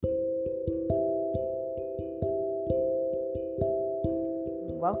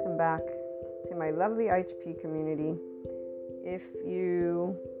Welcome back to my lovely HP community. If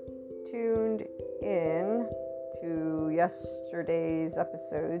you tuned in to yesterday's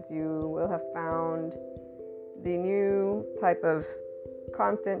episodes, you will have found the new type of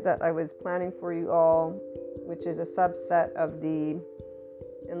content that I was planning for you all, which is a subset of the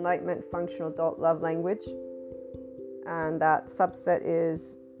Enlightenment Functional Adult Love Language. And that subset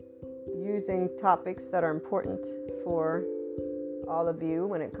is using topics that are important for all of you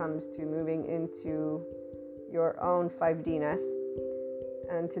when it comes to moving into your own 5D-ness.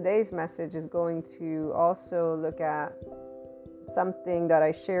 And today's message is going to also look at something that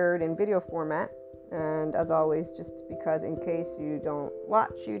I shared in video format. And as always, just because in case you don't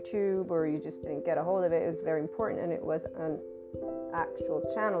watch YouTube or you just didn't get a hold of it, it was very important, and it was an actual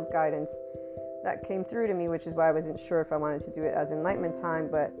channeled guidance that came through to me, which is why I wasn't sure if I wanted to do it as enlightenment time.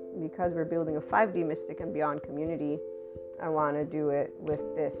 But because we're building a 5D mystic and beyond community, I want to do it with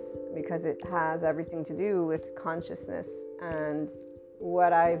this because it has everything to do with consciousness and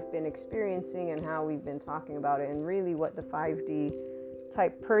what I've been experiencing and how we've been talking about it, and really what the 5D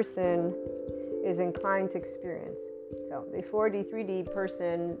type person is inclined to experience. So the 4D, 3D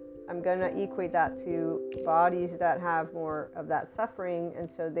person, I'm going to equate that to bodies that have more of that suffering, and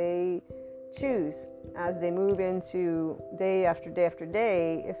so they choose as they move into day after day after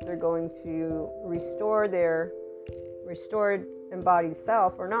day if they're going to restore their restored embodied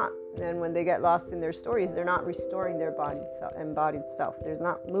self or not. And when they get lost in their stories, they're not restoring their embodied self. They're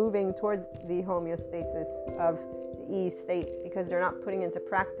not moving towards the homeostasis of the E state because they're not putting into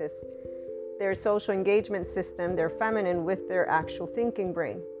practice their social engagement system, their feminine, with their actual thinking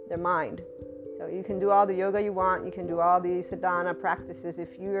brain, their mind. So you can do all the yoga you want, you can do all the sadhana practices.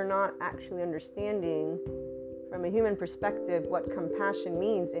 If you are not actually understanding from a human perspective what compassion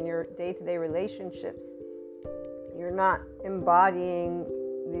means in your day-to-day relationships, you're not embodying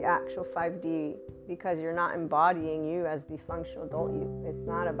the actual 5D, because you're not embodying you as the functional adult you. It's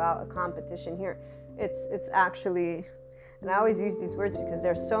not about a competition here. It's actually, and I always use these words because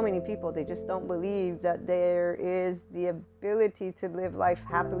there's so many people, they just don't believe that there is the ability to live life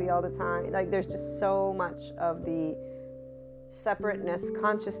happily all the time. Like, there's just so much of the separateness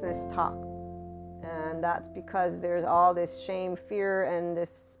consciousness talk. And that's because there's all this shame, fear, and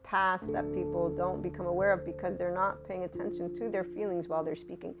this past that people don't become aware of because they're not paying attention to their feelings while they're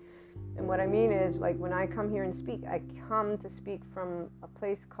speaking. And what I mean is, like, when I come here and speak, I come to speak from a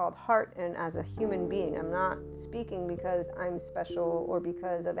place called heart and as a human being. I'm not speaking because I'm special or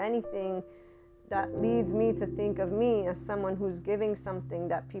because of anything that leads me to think of me as someone who's giving something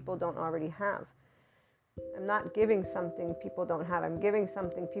that people don't already have. I'm not giving something people don't have. I'm giving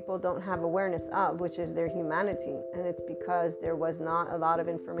something people don't have awareness of, which is their humanity. And it's because there was not a lot of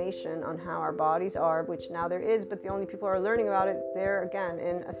information on how our bodies are, which now there is, but the only people who are learning about it, they're again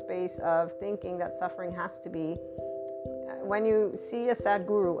in a space of thinking that suffering has to be. When you see a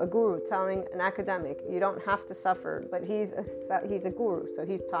guru telling an academic, you don't have to suffer, but he's a guru, so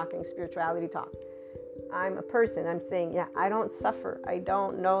he's talking spirituality talk. I'm a person. I'm saying, yeah, I don't suffer. I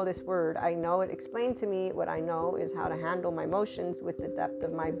don't know this word. I know it explained to me. What I know is how to handle my emotions with the depth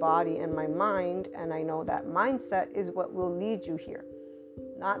of my body and my mind. And I know that mindset is what will lead you here,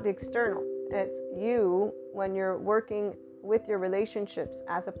 not the external. It's you when you're working with your relationships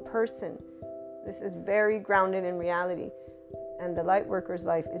as a person. This is very grounded in reality. And the lightworker's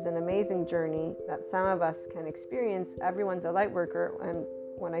life is an amazing journey that some of us can experience. Everyone's a lightworker. And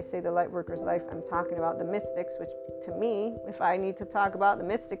when I say the lightworker's life, I'm talking about the mystics, which to me, if I need to talk about the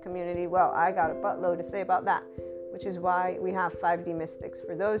mystic community, well, I got a buttload to say about that, which is why we have 5D mystics.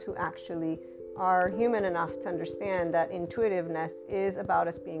 For those who actually are human enough to understand that intuitiveness is about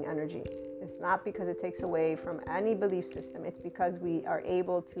us being energy. It's not because it takes away from any belief system. It's because we are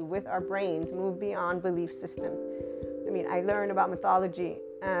able to, with our brains, move beyond belief systems. I mean, I learned about mythology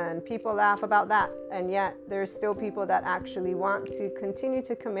and people laugh about that. And yet there's still people that actually want to continue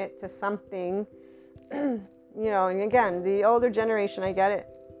to commit to something, and again, the older generation, I get it.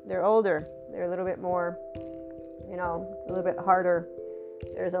 They're older. They're a little bit more, it's a little bit harder.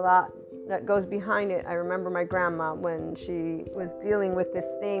 There's a lot that goes behind it. I remember my grandma when she was dealing with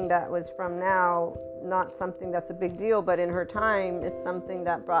this thing that was from now, not something that's a big deal, but in her time, it's something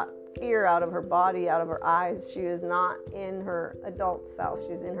that brought fear out of her body, out of her eyes. She is not in her adult self.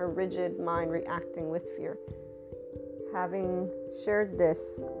 She's in her rigid mind reacting with fear. Having shared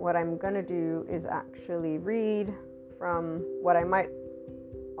this, what I'm going to do is actually read from what I might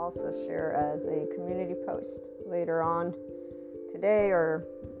also share as a community post later on today, or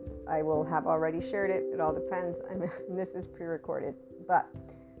I will have already shared it. It all depends. This is pre-recorded. But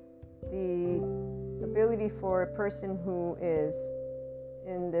the ability for a person who is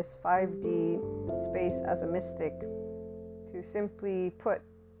in this 5D space as a mystic to simply put,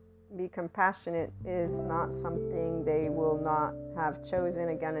 be compassionate is not something they will not have chosen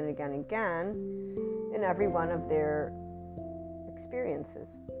again and again and again in every one of their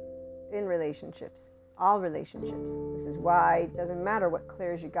experiences in relationships, all relationships. This is why it doesn't matter what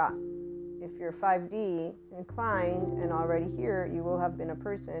clairs you got. If you're 5D inclined and already here, you will have been a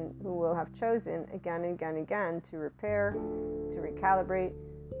person who will have chosen again and again and again to repair, to recalibrate,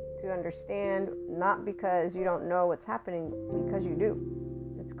 to understand, not because you don't know what's happening, because you do.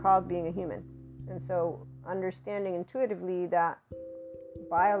 It's called being a human. And so understanding intuitively that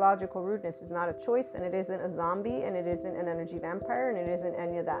biological rudeness is not a choice, and it isn't a zombie, and it isn't an energy vampire, and it isn't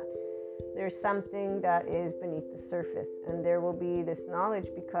any of that. There's something that is beneath the surface, and there will be this knowledge,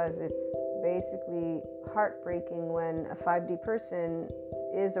 because it's basically heartbreaking when a 5D person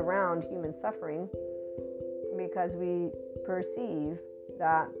is around human suffering, because we perceive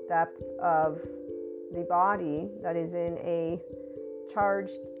that depth of the body that is in a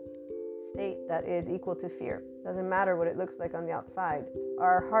charged state that is equal to fear. Doesn't matter what it looks like on the outside.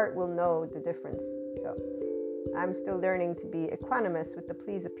 Our heart will know the difference. So I'm still learning to be equanimous with the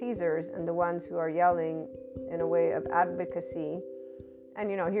please appeasers and the ones who are yelling in a way of advocacy. And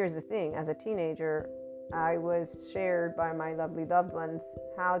here's the thing, as a teenager, I was shared by my lovely loved ones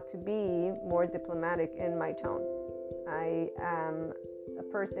how to be more diplomatic in my tone. I am a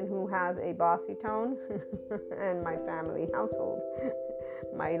person who has a bossy tone and my family household.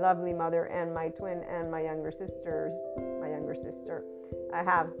 My lovely mother and my twin and my younger sister. I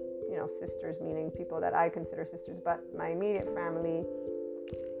have, sisters, meaning people that I consider sisters, but my immediate family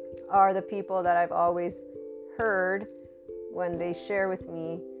are the people that I've always heard when they share with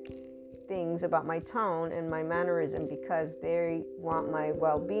me things about my tone and my mannerism, because they want my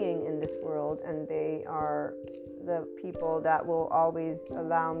well-being in this world, and they are the people that will always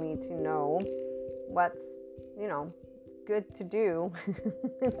allow me to know what's, good to do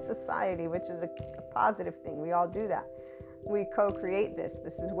in society, which is a positive thing. We all do that. We co-create this.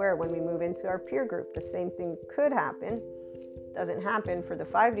 This is where, when we move into our peer group, the same thing could happen. Doesn't happen for the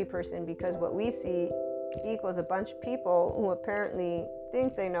 5D person, because what we see equals a bunch of people who apparently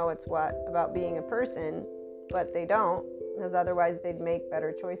think they know what's what about being a person, but they don't, because otherwise they'd make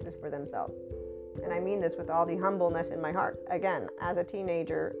better choices for themselves. And I mean this with all the humbleness in my heart. Again, as a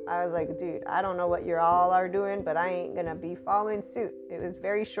teenager, I was like, dude, I don't know what you all are doing, but I ain't gonna be following suit. It was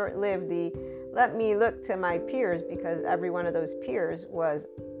very short-lived, let me look to my peers, because every one of those peers was,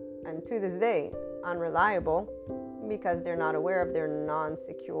 and to this day, unreliable, because they're not aware of their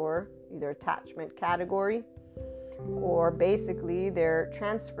non-secure, either attachment category, or basically their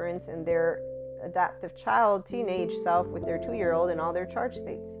transference and their adaptive child, teenage self with their 2-year-old and all their charge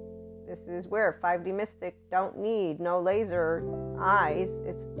states. This is where 5D mystic don't need no laser eyes.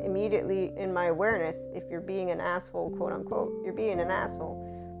 It's immediately in my awareness. If you're being an asshole, quote unquote, you're being an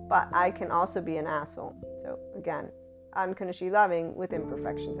asshole. But I can also be an asshole. So again, unconditionally loving with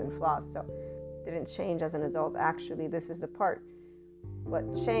imperfections and flaws. So didn't change as an adult. Actually, this is the part. What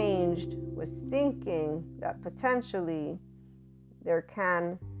changed was thinking that potentially there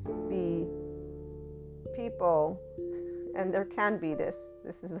can be people, and there can be this.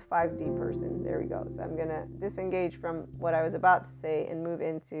 This is the 5D person. There we go. So I'm going to disengage from what I was about to say and move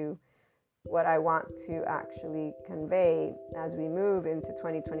into what I want to actually convey as we move into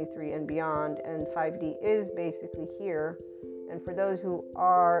 2023 and beyond. And 5D is basically here. And for those who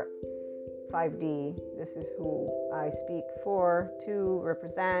are 5D, this is who I speak for, to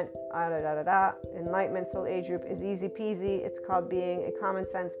represent. Enlightenment Soul Age Group is easy peasy. It's called being a common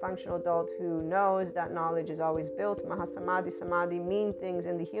sense functional adult who knows that knowledge is always built. Mahasamadhi, samadhi mean things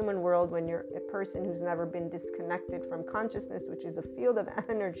in the human world when you're a person who's never been disconnected from consciousness, which is a field of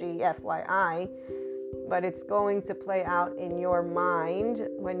energy, FYI. But it's going to play out in your mind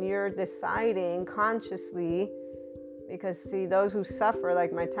when you're deciding consciously. Because see, those who suffer,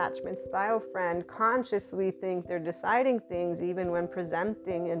 like my attachment style friend, consciously think they're deciding things even when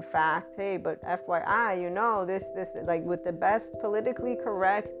presenting, in fact, hey, but FYI, this, like with the best politically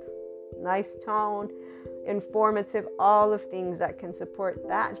correct, nice tone, informative, all of things that can support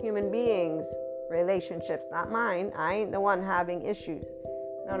that human being's relationships, not mine. I ain't the one having issues.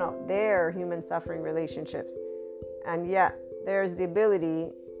 No, they're human suffering relationships. And yet there's the ability.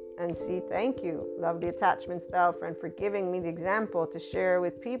 And see, thank you, love the attachment style friend, for giving me the example to share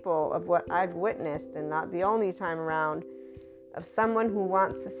with people of what I've witnessed, and not the only time around, of someone who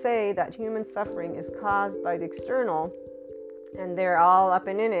wants to say that human suffering is caused by the external, and they're all up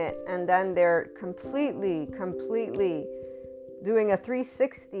and in it, and then they're completely doing a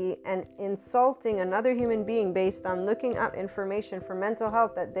 360 and insulting another human being based on looking up information for mental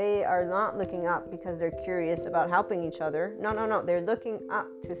health that they are not looking up because they're curious about helping each other. No. They're looking up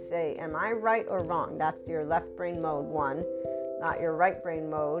to say, am I right or wrong? That's your left brain mode 1, not your right brain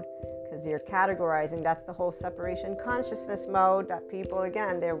mode, because you're categorizing. That's the whole separation consciousness mode that people,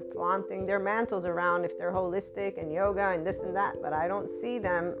 again, they're flaunting their mantles around if they're holistic and yoga and this and that, but I don't see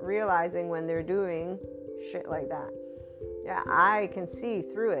them realizing when they're doing shit like that. Yeah, I can see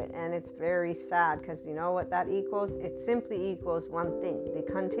through it, and it's very sad, because you know what that equals? It simply equals one thing: the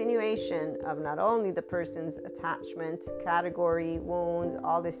continuation of not only the person's attachment, category, wounds,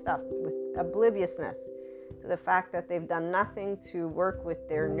 all this stuff, with obliviousness to the fact that they've done nothing to work with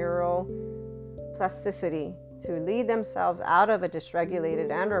their neural plasticity to lead themselves out of a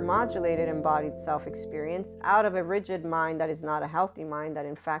dysregulated and or modulated embodied self-experience, out of a rigid mind that is not a healthy mind, that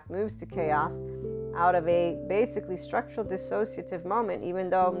in fact moves to chaos, out of a basically structural dissociative moment,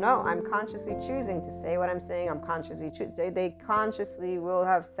 even though, no, I'm consciously choosing to say what I'm saying, I'm consciously choosing. They consciously will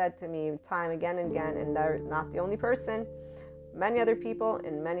have said to me time again and again, and they're not the only person, many other people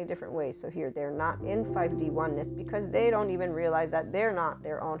in many different ways. So here, they're not in 5D oneness because they don't even realize that they're not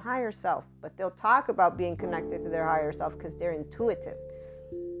their own higher self, but they'll talk about being connected to their higher self because they're intuitive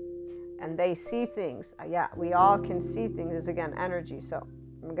and they see things. Yeah, we all can see things. It's, again, energy. So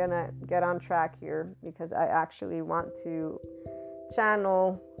I'm gonna get on track here because I actually want to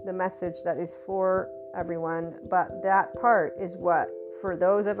channel the message that is for everyone. But that part is what, for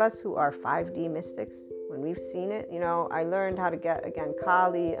those of us who are 5D mystics, when we've seen it, you know, I learned how to get, again,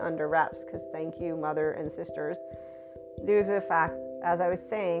 Kali under wraps, because thank you, mother and sisters, due to the fact, as I was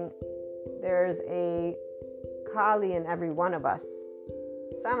saying, there's a Kali in every one of us.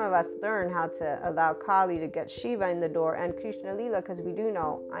 Some of us learn how to allow Kali to get Shiva in the door and Krishna Lila, because we do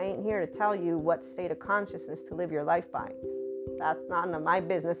know, I ain't here to tell you what state of consciousness to live your life by. That's not none of my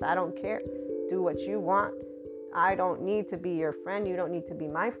business. I don't care. Do what you want. I don't need to be your friend. You don't need to be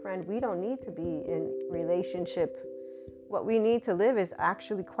my friend. We don't need to be in relationship. What we need to live is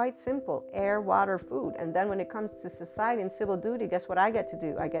actually quite simple: air, water, food. And then when it comes to society and civil duty, guess what I get to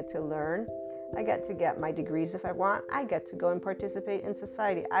do? I get to learn. I get to get my degrees if I want. I get to go and participate in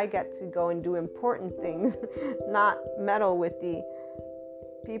society. I get to go and do important things, not meddle with the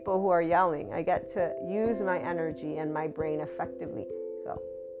people who are yelling. I get to use my energy and my brain effectively. So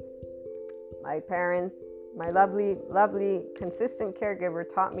my parents, my lovely, lovely, consistent caregiver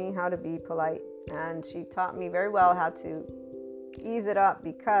taught me how to be polite. And she taught me very well how to ease it up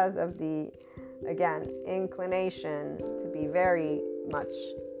because of the, again, inclination to be very much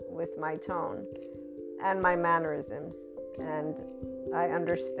with my tone and my mannerisms. And I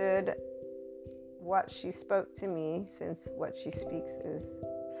understood what she spoke to me, since what she speaks is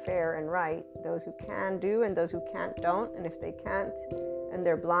fair and right. Those who can do, and those who can't don't. And if they can't and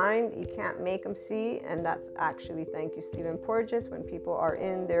they're blind, you can't make them see. And that's actually, thank you, Stephen Porges, when people are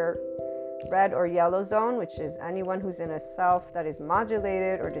in their red or yellow zone, which is anyone who's in a self that is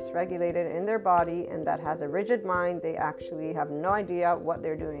modulated or dysregulated in their body and that has a rigid mind. They actually have no idea what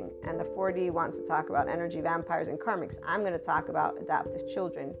they're doing. And the 4D wants to talk about energy vampires and karmics. I'm going to talk about adaptive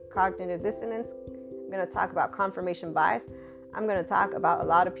children, cognitive dissonance. I'm going to talk about confirmation bias. I'm going to talk about a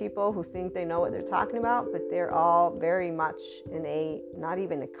lot of people who think they know what they're talking about, but they're all very much in a, not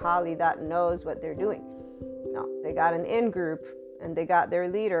even a Kali that knows what they're doing. No, they got an in-group, and they got their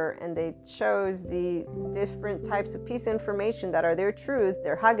leader, and they chose the different types of piece of information that are their truth.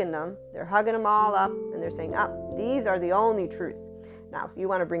 They're hugging them all up, and they're saying, these are the only truths. Now, if you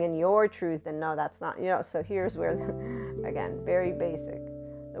want to bring in your truth, then no, that's not, so here's where, again, very basic.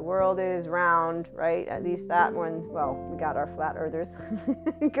 The world is round, right? At least that one, well, we got our flat earthers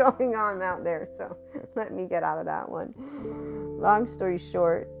going on out there, so let me get out of that one. Long story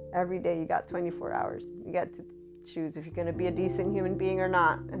short, every day you got 24 hours. You get to choose if you're going to be a decent human being or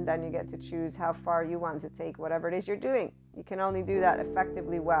not, and then you get to choose how far you want to take whatever it is you're doing. You can only do that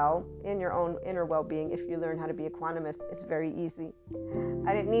effectively well in your own inner well-being if you learn how to be equanimous. It's very easy.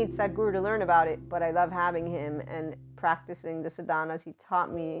 I didn't need Sadhguru to learn about it, but I love having him and practicing the sadhanas he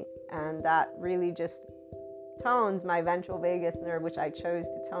taught me, and that really just tones my ventral vagus nerve, which I chose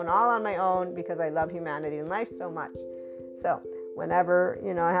to tone all on my own because I love humanity and life so much. So whenever,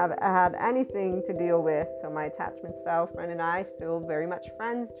 I had anything to deal with, so my attachment style friend and I, still very much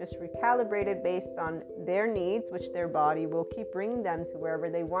friends, just recalibrated based on their needs, which their body will keep bringing them to wherever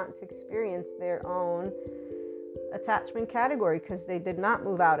they want to experience their own attachment category, because they did not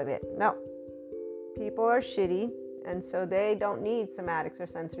move out of it. No, people are shitty, and so they don't need somatics or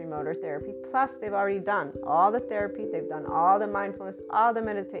sensory motor therapy. Plus, they've already done all the therapy, they've done all the mindfulness, all the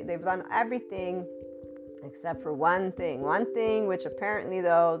meditation, they've done everything except for one thing, which apparently,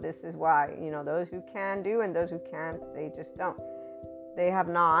 though, this is why, those who can do and those who can't, they just don't. They have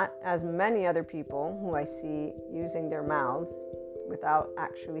not, as many other people who I see using their mouths without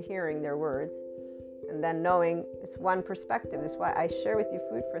actually hearing their words, and then knowing it's one perspective. That's why I share with you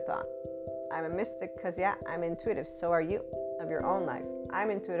food for thought. I'm a mystic because, I'm intuitive. So are you, of your own life. I'm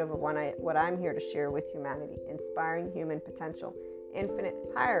intuitive of what I'm here to share with humanity. Inspiring human potential. Infinite,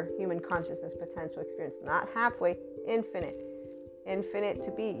 higher human consciousness potential experience. Not halfway, infinite. Infinite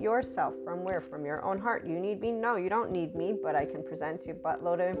to be yourself. From where? From your own heart. You need me? No, you don't need me, but I can present you a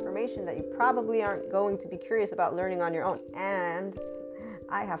buttload of information that you probably aren't going to be curious about learning on your own. And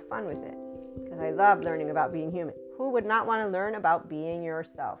I have fun with it because I love learning about being human. Who would not want to learn about being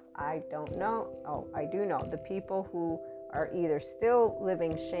yourself? I don't know. Oh, I do know. The people who are either still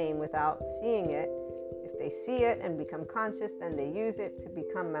living shame without seeing it. If they see it and become conscious, then they use it to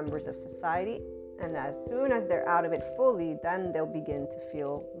become members of society. And as soon as they're out of it fully, then they'll begin to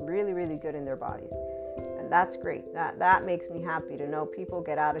feel really, really good in their bodies. And that's great. That makes me happy to know people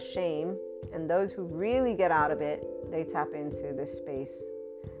get out of shame. And those who really get out of it, they tap into this space.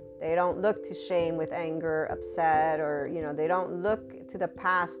 They don't look to shame with anger, upset, or, they don't look to the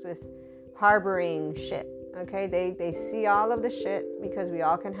past with harboring shit. Okay, they see all of the shit because we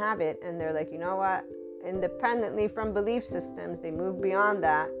all can have it. And they're like, you know what? Independently from belief systems, they move beyond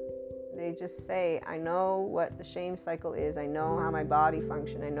that. They just say, I know what the shame cycle is. I know how my body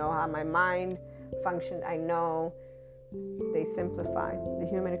functions. I know how my mind functions. I know. They simplify. The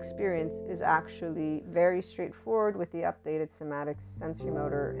human experience is actually very straightforward with the updated somatic,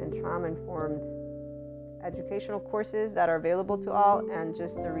 sensorimotor, and trauma-informed educational courses that are available to all, and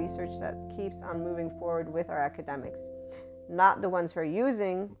just the research that keeps on moving forward with our academics. Not the ones who are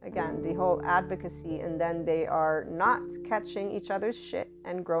using, again, the whole advocacy, and then they are not catching each other's shit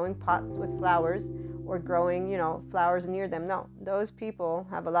and growing pots with flowers or growing, flowers near them. No, those people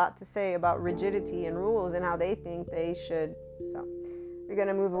have a lot to say about rigidity and rules and how they think they should. So we're going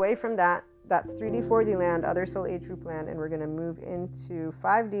to move away from that. That's 3D, 4D land, other soul age group land, and we're going to move into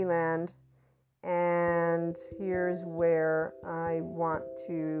 5D land. And here's where I want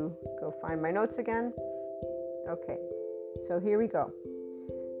to go find my notes again. Okay, so here we go.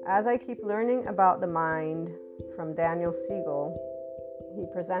 As I keep learning about the mind from Daniel Siegel, he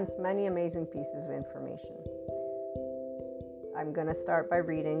presents many amazing pieces of information. I'm going to start by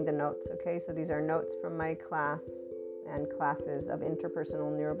reading the notes, okay? So these are notes from my class and classes of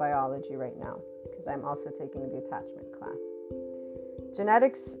interpersonal neurobiology right now, because I'm also taking the attachment class.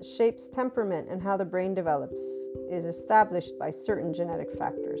 Genetics shapes temperament and how the brain develops is established by certain genetic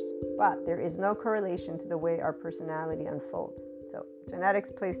factors, but there is no correlation to the way our personality unfolds. So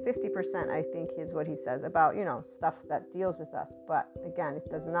genetics plays 50%, I think, is what he says about, stuff that deals with us. But again, it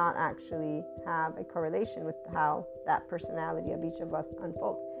does not actually have a correlation with how that personality of each of us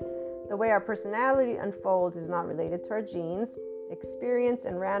unfolds. The way our personality unfolds is not related to our genes. Experience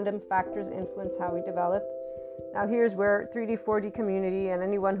and random factors influence how we develop. Now here's where 3D, 4D community and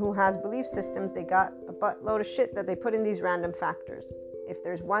anyone who has belief systems, they got a buttload of shit that they put in these random factors. If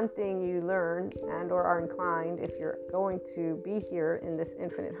there's one thing you learn and or are inclined, if you're going to be here in this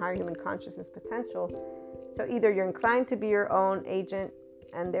infinite higher human consciousness potential, so either you're inclined to be your own agent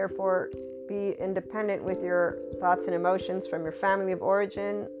and therefore be independent with your thoughts and emotions from your family of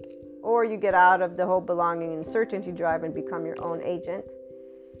origin, or you get out of the whole belonging and certainty drive and become your own agent,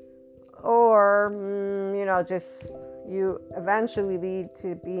 or, just you eventually lead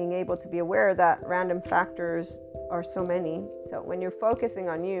to being able to be aware that random factors are so many. So when you're focusing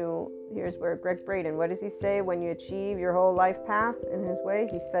on you, here's where Greg Braden, what does he say when you achieve your whole life path in his way?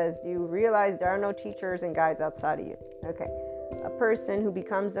 He says, you realize there are no teachers and guides outside of you. Okay. A person who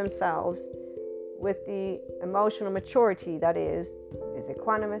becomes themselves with the emotional maturity that is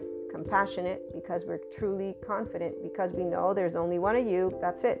equanimous, compassionate, because we're truly confident, because we know there's only one of you.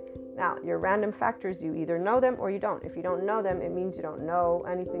 That's it. Now, your random factors, you either know them or you don't. If you don't know them, it means you don't know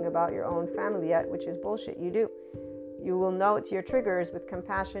anything about your own family yet, which is bullshit. You do. You will know it's your triggers with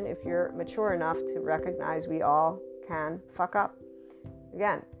compassion if you're mature enough to recognize we all can fuck up.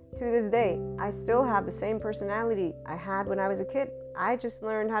 Again, to this day, I still have the same personality I had when I was a kid. I just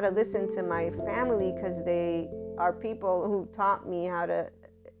learned how to listen to my family because they are people who taught me how to,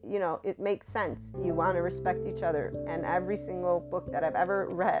 it makes sense. You want to respect each other. And every single book that I've ever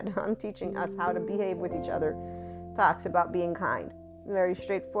read on teaching us how to behave with each other talks about being kind. Very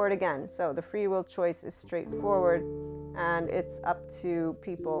straightforward again. So the free will choice is straightforward, and it's up to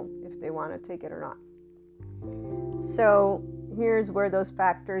people if they want to take it or not. So here's where those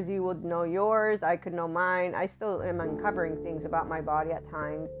factors, you would know yours, I could know mine. I still am uncovering things about my body at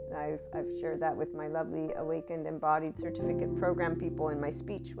times. I've shared that with my lovely awakened embodied certificate program people in my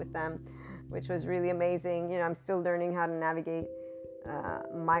speech with them, which was really amazing. I'm still learning how to navigate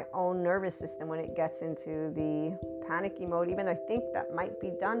my own nervous system when it gets into the panicky mode. Even I think that might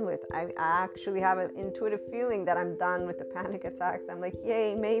be done with. I actually have an intuitive feeling that I'm done with the panic attacks. I'm like,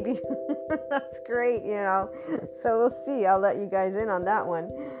 yay, maybe. That's great, So we'll see. I'll let you guys in on that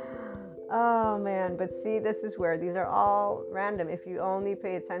one. Oh man, but see, this is where these are all random. If you only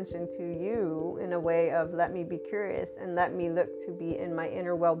pay attention to you in a way of let me be curious and let me look to be in my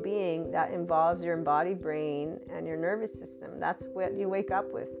inner well-being, that involves your embodied brain and your nervous system. That's what you wake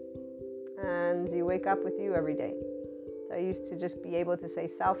up with. And you wake up with you every day. So I used to just be able to say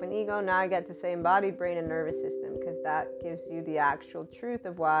self and ego. Now I get to say embodied brain and nervous system, because that gives you the actual truth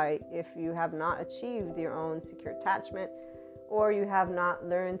of why, if you have not achieved your own secure attachment, or you have not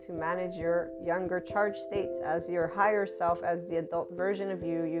learned to manage your younger charge states as your higher self, as the adult version of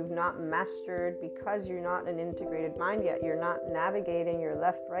you, you've not mastered, because you're not an integrated mind yet. You're not navigating your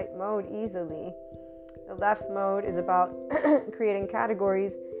left-right mode easily. The left mode is about creating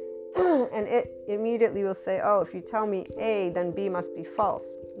categories, and it immediately will say, oh, if you tell me A, then B must be false.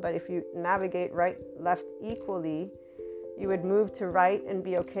 But if you navigate right, left equally, you would move to right and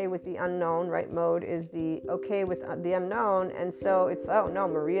be okay with the unknown. Right mode is the okay with the unknown. And so it's, oh no,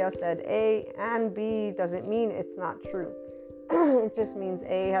 Maria said A and B doesn't mean it's not true. It just means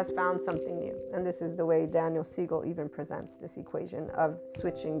A has found something new. And this is the way Daniel Siegel even presents this equation of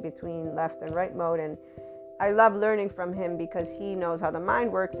switching between left and right mode. And I love learning from him because he knows how the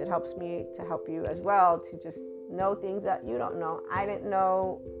mind works. It helps me to help you as well, to just know things that you don't know. I didn't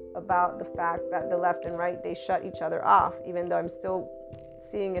know about the fact that the left and right, they shut each other off, even though I'm still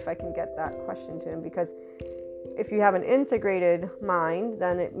seeing if I can get that question to him. Because if you have an integrated mind,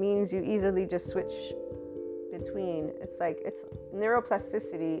 then it means you easily just switch between. It's like, it's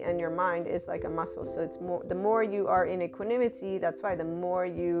neuroplasticity, and your mind is like a muscle. So it's more, the more you are in equanimity, that's why the more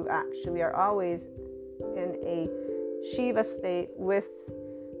you actually are always in a Shiva state with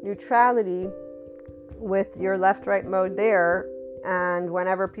neutrality, with your left-right mode there. And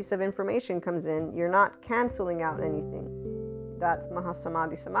whenever a piece of information comes in, you're not canceling out anything. That's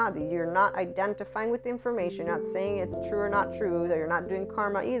mahasamadhi samadhi. You're not identifying with the information, not saying it's true or not true. You're not doing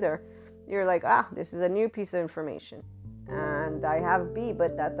karma either. You're like, this is a new piece of information, and I have B,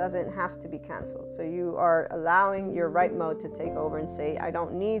 but that doesn't have to be canceled. So you are allowing your right mode to take over and say, I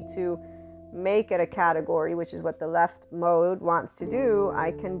don't need to make it a category, which is what the left mode wants to do.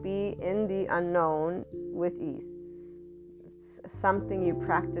 I can be in the unknown with ease. It's something you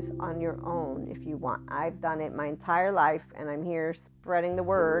practice on your own if you want. I've done it my entire life, and I'm here spreading the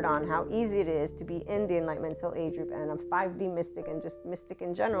word on how easy it is to be in the Enlightenment Soul Age Group and a 5D mystic and just mystic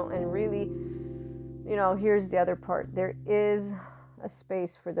in general. And really, here's the other part. There is a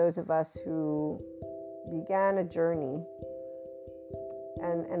space for those of us who began a journey.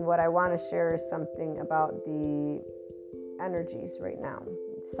 And what I want to share is something about the energies right now.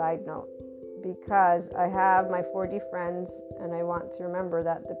 Side note. Because I have my 4D friends, and I want to remember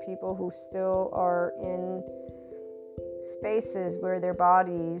that the people who still are in spaces where their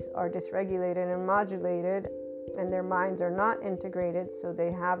bodies are dysregulated and modulated, and their minds are not integrated, so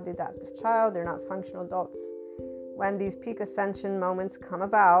they have the adaptive child, they're not functional adults. When these peak ascension moments come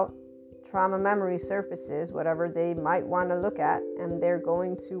about, trauma memory surfaces, whatever they might want to look at, and they're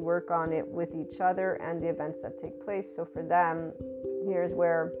going to work on it with each other and the events that take place. So for them, here's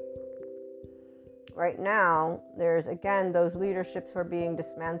where right now, there's again, those leaderships are being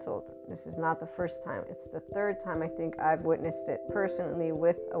dismantled. This is not the first time. It's the third time I think I've witnessed it personally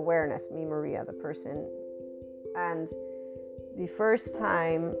with awareness, me, Maria, the person. And the first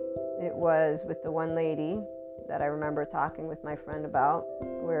time it was with the one lady that I remember talking with my friend about,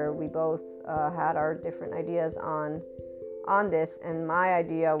 where we both had our different ideas on this. And my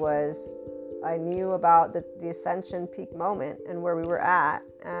idea was, I knew about the ascension peak moment and where we were at,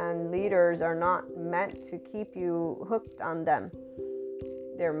 and leaders are not meant to keep you hooked on them.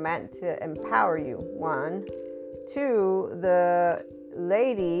 They're meant to empower you, 1. 2, the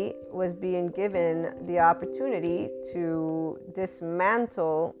lady was being given the opportunity to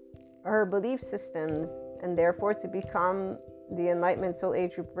dismantle her belief systems and therefore to become the Enlightenment Soul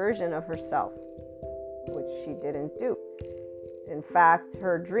Age Group version of herself, which she didn't do. In fact,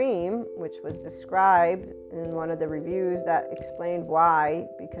 her dream, which was described in one of the reviews that explained why,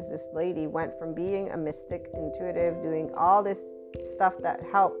 because this lady went from being a mystic, intuitive, doing all this stuff that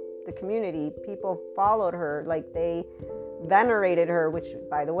helped the community. People followed her, like they venerated her, which,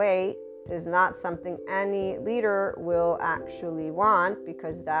 by the way, is not something any leader will actually want,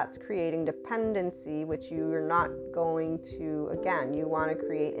 because that's creating dependency, which you are not going to. Again, you want to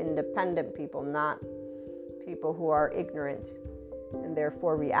create independent people, not people who are ignorant and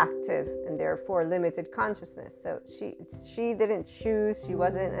therefore reactive and therefore limited consciousness. So she didn't choose. She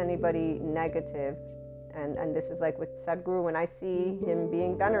wasn't anybody negative. And this is like with Sadhguru, when I see him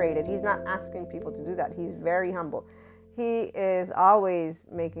being venerated, he's not asking people to do that. He's very humble. He is always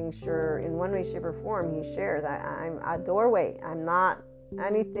making sure, in one way, shape, or form, he shares. I'm a doorway. I'm not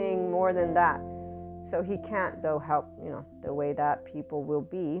anything more than that. So he can't, though, help, the way that people will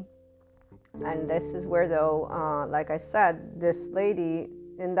be. And this is where, though, like I said, this lady,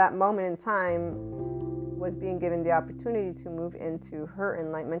 in that moment in time, was being given the opportunity to move into her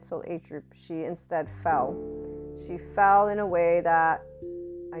Enlightenment Soul Age Group. She instead fell. She fell in a way that,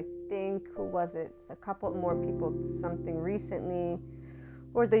 I think, who was it? A couple more people, something recently,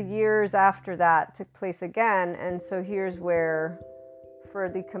 or the years after that took place again. And so here's where, for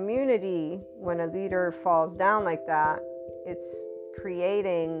the community, when a leader falls down like that, it's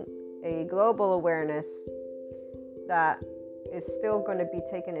creating a global awareness that is still going to be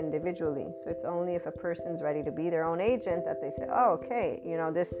taken individually. So it's only if a person's ready to be their own agent that they say, oh, okay,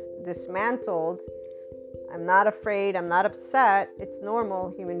 this dismantled. I'm not afraid. I'm not upset. It's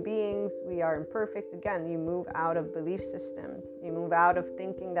normal. Human beings, we are imperfect. Again, you move out of belief systems. You move out of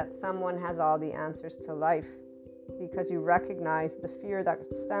thinking that someone has all the answers to life, because you recognize the fear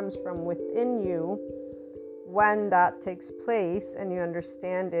that stems from within you when that takes place, and you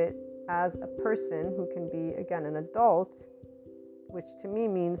understand it as a person who can be, again, an adult, which to me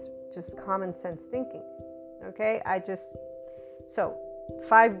means just common sense thinking. Okay, so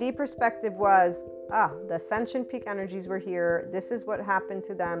 5D perspective was, the ascension peak energies were here. This is what happened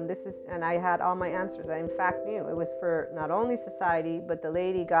to them. And I had all my answers. I, in fact, knew it was for not only society, but the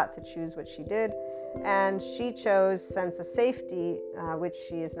lady got to choose what she did. And she chose sense of safety, which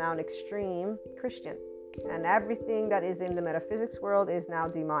she is now an extreme Christian. And everything that is in the metaphysics world is now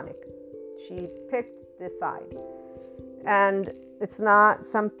demonic. She picked this side. And it's not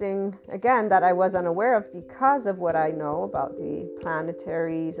something, again, that I was unaware of, because of what I know about the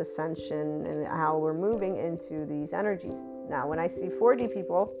planetaries, ascension, and how we're moving into these energies. Now, when I see 4D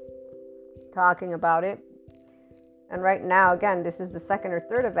people talking about it, and right now, again, this is the second or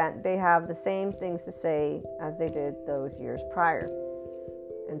third event, they have the same things to say as they did those years prior.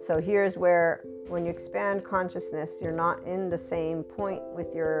 And so here's where, when you expand consciousness, you're not in the same point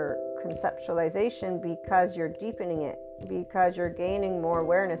with your conceptualization, because you're deepening it, because you're gaining more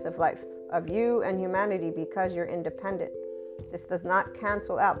awareness of life, of you and humanity, because you're independent. This does not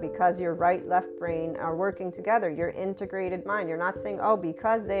cancel out, because your right, left brain are working together. Your integrated mind. You're not saying, oh,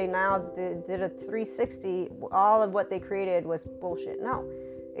 because they now did a 360, all of what they created was bullshit. No,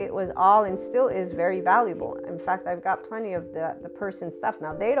 it was all, and still is, very valuable. In fact, I've got plenty of the person's stuff.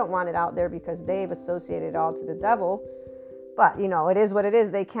 Now, they don't want it out there because they've associated it all to the devil. But, it is what it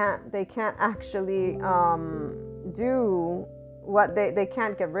is. They can't actually do what they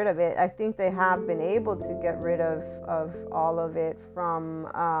can't get rid of it. I think they have been able to get rid of all of it from,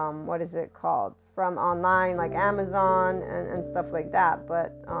 what is it called? From online, like Amazon and stuff like that.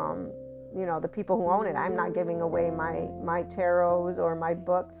 But, the people who own it, I'm not giving away my tarots or my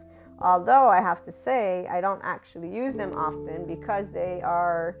books. Although I have to say, I don't actually use them often, because they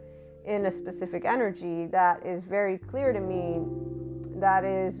are in a specific energy that is very clear to me, that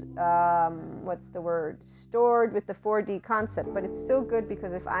is, stored with the 4D concept. But it's still good,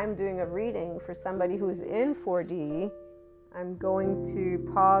 because if I'm doing a reading for somebody who's in 4D, I'm going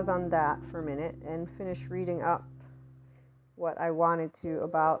to pause on that for a minute and finish reading up what I wanted to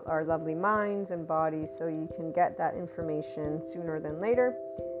about our lovely minds and bodies, so you can get that information sooner than later.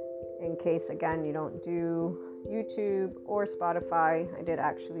 In case, again, you don't do YouTube or Spotify, I did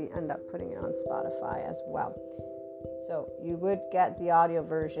actually end up putting it on Spotify as well. So you would get the audio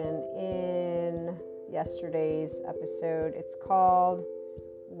version in yesterday's episode. It's called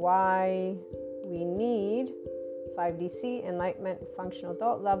Why We Need 5DC, Enlightenment, Functional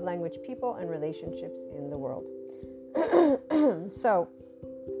Adult, Love, Language, People, and Relationships in the World. So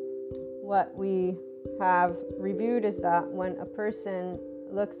what we have reviewed is that when a person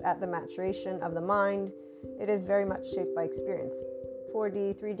looks at the maturation of the mind, it is very much shaped by experience.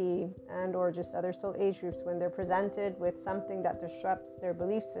 4D, 3D, and or just other soul age groups, when they're presented with something that disrupts their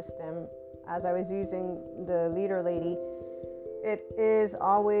belief system, as I was using the leader lady, it is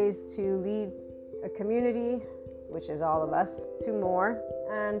always to lead a community, which is all of us, to more,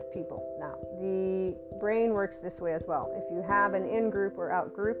 and people. Now, the brain works this way as well. If you have an in-group or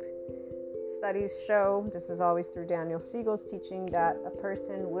out-group, studies show, this is always through Daniel Siegel's teaching, that a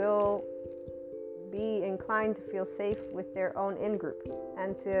person will be inclined to feel safe with their own in-group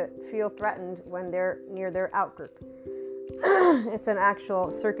and to feel threatened when they're near their out-group. It's an actual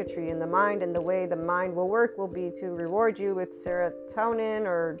circuitry in the mind, and the way the mind will work will be to reward you with serotonin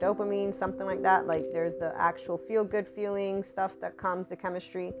or dopamine, something like that. Like there's the actual feel-good feeling stuff that comes, the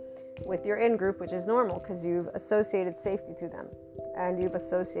chemistry, with your in-group, which is normal because you've associated safety to them and you've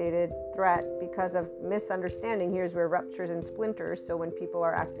associated threat because of misunderstanding. Here's where ruptures and splinters. So when people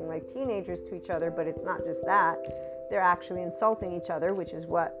are acting like teenagers to each other, but it's not just that, they're actually insulting each other, which is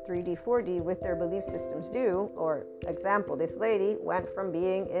what 3D, 4D with their belief systems do. Or example, this lady went from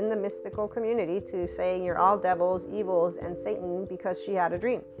being in the mystical community to saying you're all devils, evils, and Satan because she had a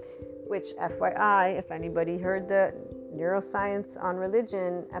dream. Which, FYI, if anybody heard the Neuroscience on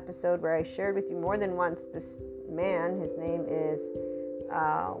Religion episode where I shared with you more than once, this man, his name is,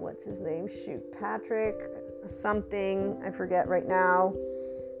 what's his name? Patrick something, I forget right now.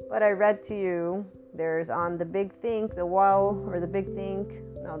 But I read to you, there's on The Big Think, the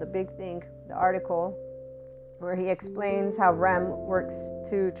article, where he explains how REM works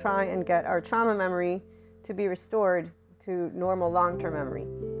to try and get our trauma memory to be restored to normal long-term memory.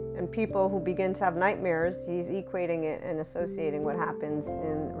 And people who begin to have nightmares, he's equating it and associating what happens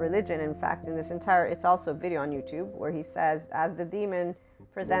in religion. In fact, in this entire, it's also a video on YouTube where he says, as the demon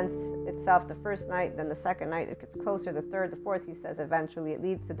presents itself the first night, then the second night it gets closer, the third, the fourth, he says eventually it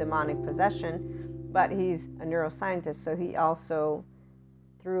leads to demonic possession. But he's a neuroscientist, so he also,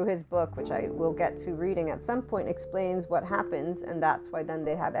 through his book, which I will get to reading at some point, explains what happens. And that's why then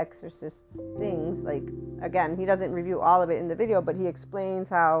they have exorcist things. Like, again, he doesn't review all of it in the video, but he explains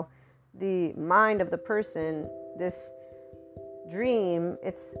how the mind of the person, this dream,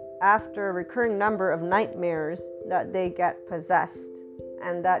 it's after a recurring number of nightmares that they get possessed,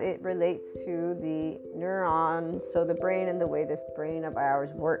 and that it relates to the neurons, so the brain and the way this brain of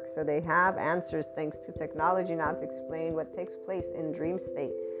ours works. So they have answers thanks to technology now to explain what takes place in dream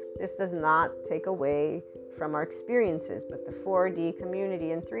state. This does not take away from our experiences, but the 4D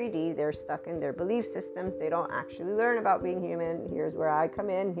community and 3D, they're stuck in their belief systems. They don't actually learn about being human. Here's where I come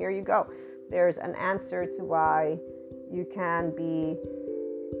in. Here you go. There's an answer to why you can be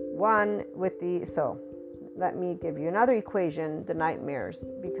one with the... So let me give you another equation, the nightmares,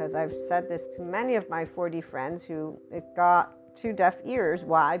 because I've said this to many of my 4D friends who it got to deaf ears.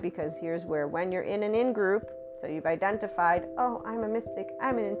 Why? Because here's where, when you're in an in-group, so you've identified, oh, I'm a mystic,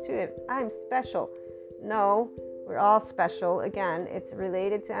 I'm an intuitive, I'm special. No, we're all special. Again, it's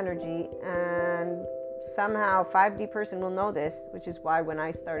related to energy, and somehow 5D person will know this, which is why when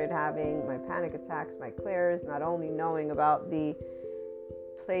I started having my panic attacks, my clairs, not only knowing about the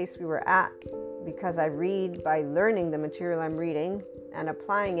place we were at, because I read by learning the material I'm reading and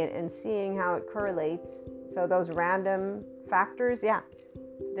applying it and seeing how it correlates. So those random factors, yeah,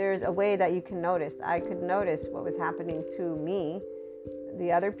 there's a way that you can notice. I could notice what was happening to me.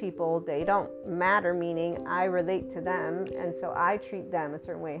 The other people, they don't matter, meaning I relate to them, and so I treat them a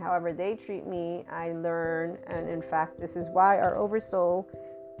certain way. However they treat me, I learn. And in fact, this is why our oversoul,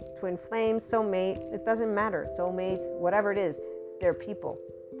 twin flame, soulmate, it doesn't matter. Soulmates, whatever it is, they're people.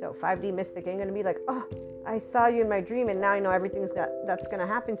 So 5D mystic ain't going to be like, oh, I saw you in my dream and now I know that's going to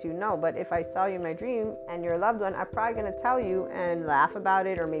happen to you. No, but if I saw you in my dream and you're a loved one, I'm probably going to tell you and laugh about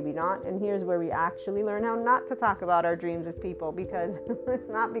it, or maybe not. And here's where we actually learn how not to talk about our dreams with people, because it's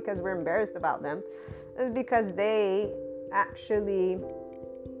not because we're embarrassed about them. It's because they actually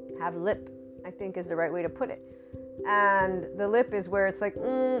have lip, I think is the right way to put it. And the lip is where it's like,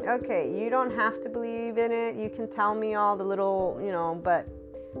 okay, you don't have to believe in it. You can tell me all the little, but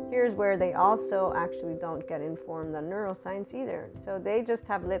here's where they also actually don't get informed on neuroscience either. So they just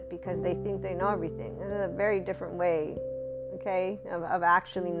have lip because they think they know everything. And it's a very different way, okay, of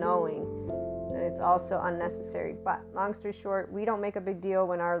actually knowing. And it's also unnecessary. But long story short, we don't make a big deal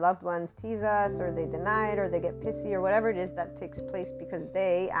when our loved ones tease us, or they deny it, or they get pissy, or whatever it is that takes place, because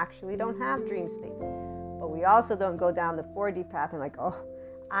they actually don't have dream states. But we also don't go down the 4D path and like, oh,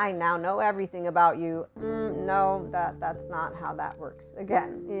 I now know everything about you. No, that's not how that works.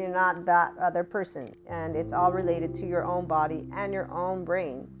 Again, you're not that other person, and it's all related to your own body and your own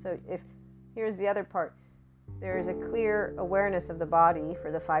brain. So here's the other part. There is a clear awareness of the body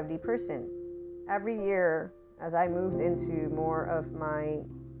for the 5D person. Every year, as I moved into more of my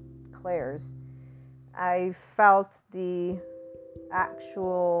clairs, I felt the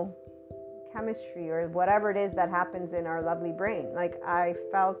actual chemistry or whatever it is that happens in our lovely brain. Like I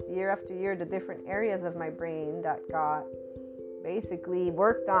felt year after year the different areas of my brain that got basically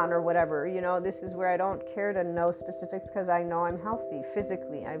worked on or whatever. This is where I don't care to know specifics because I know I'm healthy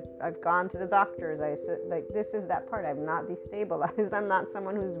physically. I've gone to the doctors. This is that part. I'm not destabilized. I'm not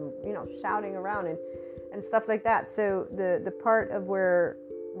someone who's shouting around and stuff like that. So the part of where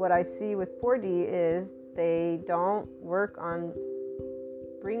what I see with 4D is they don't work on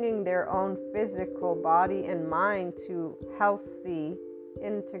bringing their own physical body and mind to healthy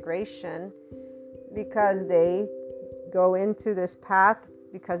integration, because they go into this path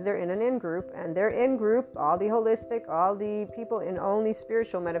because they're in an in-group, and they're in-group, all the holistic, all the people in only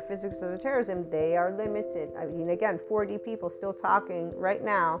spiritual metaphysics, esotericism, they are limited. I mean, again, 4D people still talking right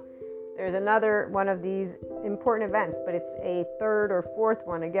now. There's another one of these important events, but it's a third or fourth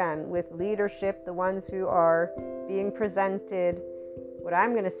one, again, with leadership, the ones who are being presented. What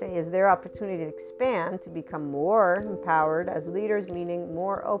I'm going to say is their opportunity to expand, to become more empowered as leaders, meaning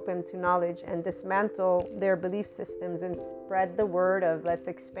more open to knowledge, and dismantle their belief systems and spread the word of let's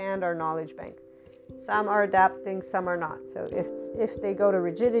expand our knowledge bank. Some are adapting, some are not. So if they go to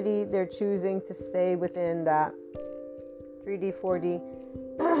rigidity, they're choosing to stay within that 3D, 4D.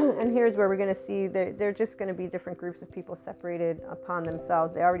 And here's where we're going to see they're just going to be different groups of people separated upon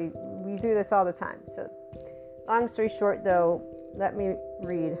themselves. We do this all the time. So long story short, though, let me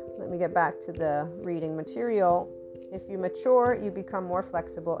get back to the reading material. If you mature, you become more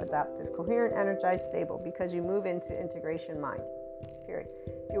flexible, adaptive, coherent, energized, stable, because you move into integration mind. Period.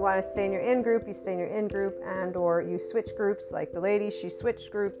 If you want to stay in your in-group, you stay in your in-group, and or you switch groups, like the lady, she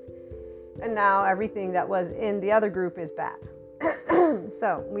switched groups, and now everything that was in the other group is bad.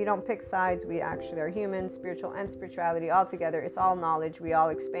 So we don't pick sides. We actually are human, spiritual and spirituality all together. It's all knowledge. We all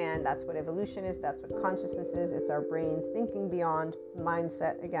expand. That's what evolution is. That's what consciousness is. It's our brains thinking beyond.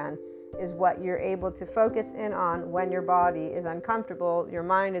 Mindset, again, is what you're able to focus in on when your body is uncomfortable. Your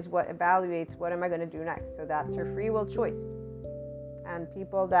mind is what evaluates, what am I going to do next? So that's your free will choice. And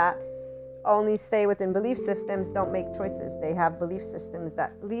people that only stay within belief systems don't make choices. They have belief systems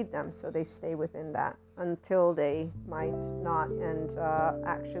that lead them, so they stay within that until they might not. And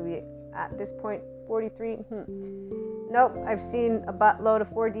actually, at this point, 43, nope, I've seen a buttload of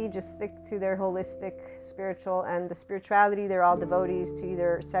 4D just stick to their holistic spiritual and the spirituality. They're all devotees to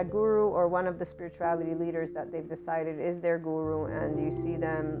either Sadhguru or one of the spirituality leaders that they've decided is their guru, and you see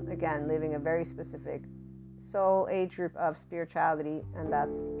them, again, living a very specific soul age group of spirituality, and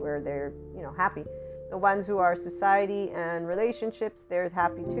that's where they're happy. The ones who are society and relationships, they're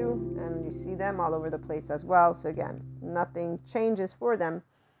happy too, and you see them all over the place as well. So again, nothing changes for them.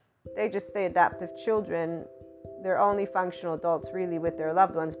 They just stay adaptive children. They're only functional adults really with their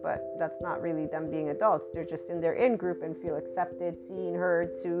loved ones, but that's not really them being adults. They're just in their in-group and feel accepted, seen,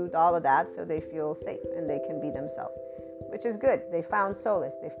 heard, soothed, all of that, so they feel safe and they can be themselves, which is good. They found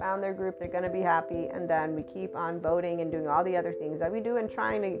solace. They found their group. They're going to be happy. And then we keep on voting and doing all the other things that we do and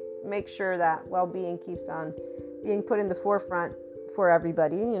trying to make sure that well-being keeps on being put in the forefront for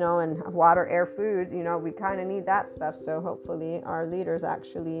everybody, and water, air, food, we kind of need that stuff. So hopefully our leaders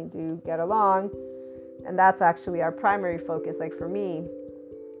actually do get along. And that's actually our primary focus. Like for me,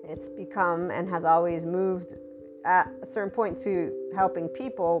 it's become and has always moved at a certain point to helping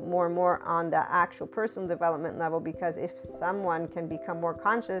people more and more on the actual personal development level, because if someone can become more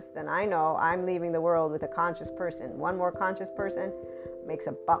conscious, then I know I'm leaving the world with a conscious person. One more conscious person makes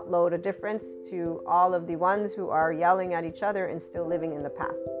a buttload of difference to all of the ones who are yelling at each other and still living in the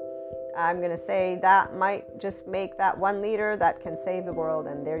past. I'm going to say that might just make that one leader that can save the world,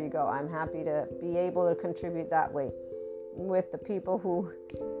 and there you go. I'm happy to be able to contribute that way with the people who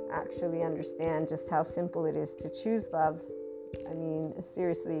actually understand just how simple it is to choose love. I mean,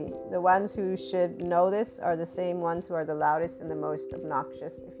 seriously, the ones who should know this are the same ones who are the loudest and the most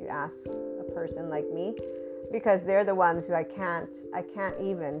obnoxious, if you ask a person like me, because they're the ones who I can't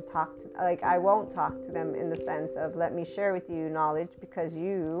even talk to. Like, I won't talk to them in the sense of, let me share with you knowledge, because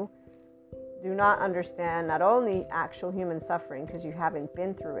you do not understand not only actual human suffering, because you haven't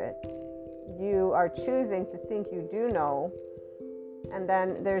been through it. You are choosing to think you do know. And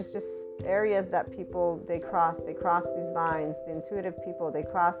then there's just areas that people, they cross these lines. The intuitive people, they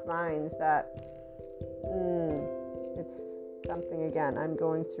cross lines that, it's something, again, I'm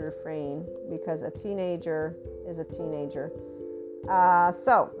going to refrain, because a teenager is a teenager.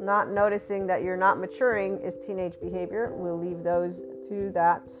 So not noticing that you're not maturing is teenage behavior. We'll leave those to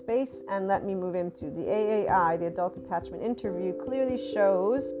that space, and let me move into the AAI, the Adult Attachment Interview, clearly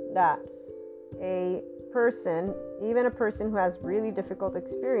shows that a person, even a person who has really difficult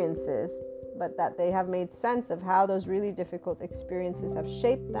experiences, but that they have made sense of how those really difficult experiences have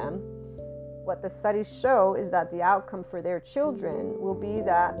shaped them, what the studies show is that the outcome for their children will be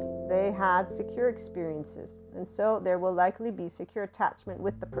that they had secure experiences. And so there will likely be secure attachment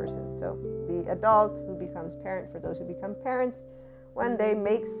with the person. So the adult who becomes parent, for those who become parents, when they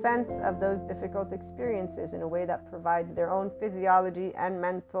make sense of those difficult experiences in a way that provides their own physiology and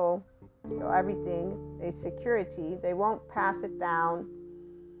mental, so everything, a security, they won't pass it down.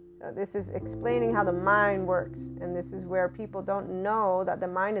 This is explaining how the mind works, and this is where people don't know that the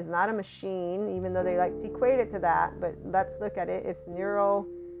mind is not a machine, even though they like to equate it to that. But let's look at it. It's neural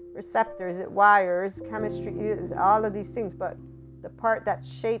receptors, it wires, chemistry, all of these things. But the part that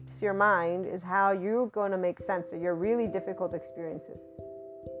shapes your mind is how you're going to make sense of your really difficult experiences.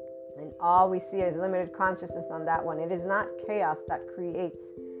 And all we see is limited consciousness on that one. It is not chaos that creates,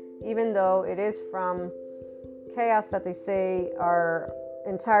 even though it is from chaos that they say our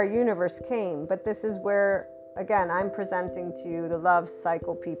entire universe came. But this is where, again, I'm presenting to you the love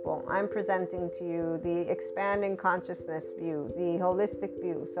cycle people. I'm presenting to you the expanding consciousness view, the holistic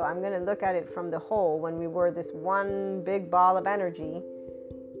view. So I'm going to look at it from the whole, when we were this one big ball of energy.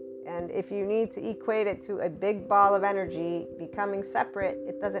 And if you need to equate it to a big ball of energy becoming separate,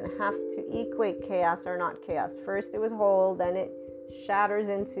 it doesn't have to equate chaos or not chaos. First it was whole, then it shatters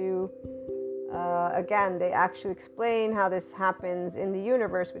into again, they actually explain how this happens in the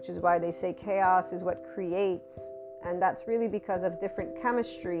universe, which is why they say chaos is what creates. And that's really because of different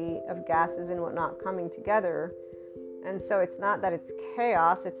chemistry of gases and whatnot coming together. And so it's not that it's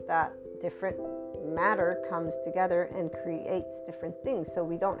chaos, it's that different matter comes together and creates different things. So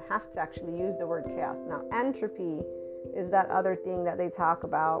we don't have to actually use the word chaos. Now, entropy is that other thing that they talk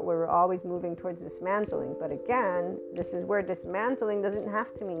about, where we're always moving towards dismantling. But again, this is where dismantling doesn't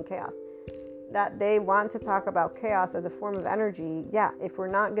have to mean chaos. That they want to talk about chaos as a form of energy. Yeah, if we're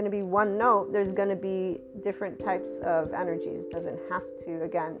not going to be one note, there's going to be different types of energies. It doesn't have to,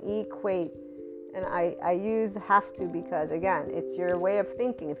 again, equate. And I use have to because, again, it's your way of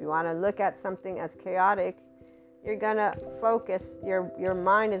thinking. If you want to look at something as chaotic, you're going to focus, your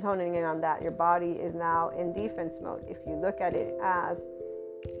mind is honing in on that. Your body is now in defense mode. If you look at it as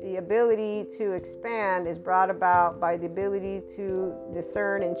the ability to expand is brought about by the ability to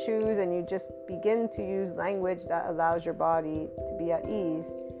discern and choose, and you just begin to use language that allows your body to be at ease,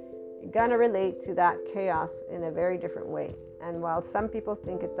 you're going to relate to that chaos in a very different way. And while some people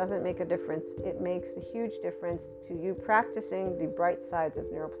think it doesn't make a difference, it makes a huge difference to you practicing the bright sides of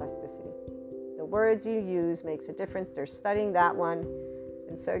neuroplasticity. The words you use makes a difference. They're studying that one.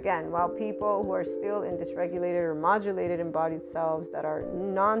 And so again, while people who are still in dysregulated or modulated embodied selves that are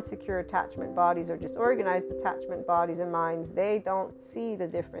non-secure attachment bodies or disorganized attachment bodies and minds, they don't see the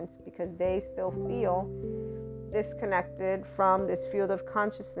difference because they still feel disconnected from this field of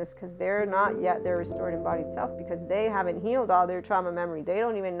consciousness because they're not yet their restored embodied self, because they haven't healed all their trauma memory. They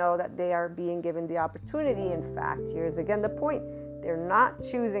don't even know that they are being given the opportunity. In fact, here's again the point. They're not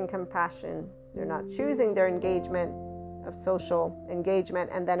choosing compassion. They're not choosing their engagement of social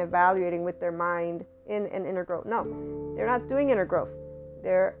engagement and then evaluating with their mind in an inner growth. No, they're not doing inner growth.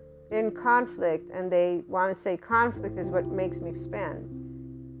 They're in conflict, and they want to say conflict is what makes me expand.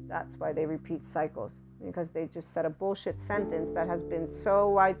 That's why they repeat cycles, because they just said a bullshit sentence that has been so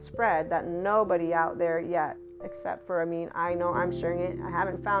widespread that nobody out there yet, except for, I know I'm sharing it. I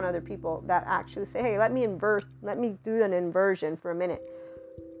haven't found other people that actually say, hey, let me do an inversion for a minute.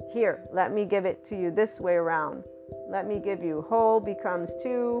 Here, let me give it to you this way around. Let me give you whole becomes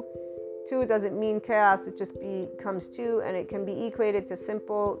two. Two doesn't mean chaos. It just becomes two, and it can be equated to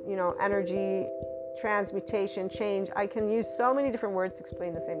simple, energy, transmutation, change. I can use so many different words to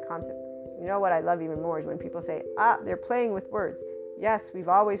explain the same concept. You know what I love even more is when people say, they're playing with words. Yes, we've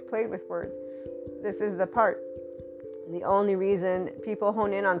always played with words. This is the part. The only reason people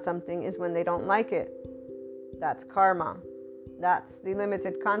hone in on something is when they don't like it. That's karma. That's the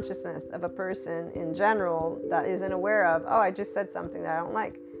limited consciousness of a person in general that isn't aware of, I just said something that I don't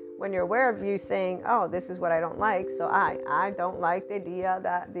like. When you're aware of you saying, this is what I don't like, so I don't like the idea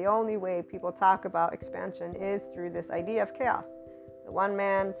that the only way people talk about expansion is through this idea of chaos. The one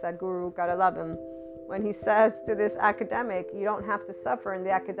man, Sadhguru, gotta love him, when he says to this academic, you don't have to suffer, and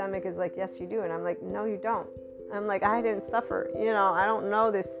the academic is like, yes, you do. And I'm like, no, you don't. I'm like, I didn't suffer. I don't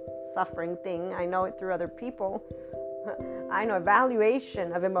know this suffering thing. I know it through other people. I know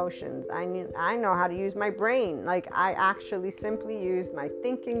evaluation of emotions. I know how to use my brain. Like, I actually simply used my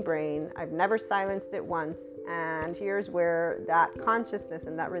thinking brain. I've never silenced it once. And here's where that consciousness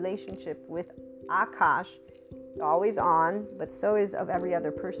and that relationship with Akash is always on, but so is of every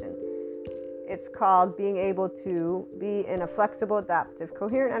other person. It's called being able to be in a flexible, adaptive,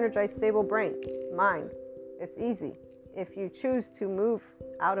 coherent, energized, stable brain, mind. It's easy if you choose to move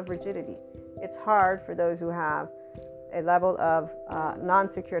out of rigidity. it's hard for those who have a level of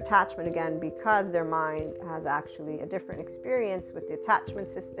non-secure attachment, again, because their mind has actually a different experience with the attachment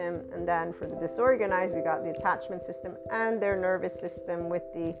system. And then for the disorganized, we got the attachment system and their nervous system with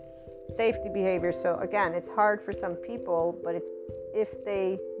the safety behavior. So again, it's hard for some people, but it's, if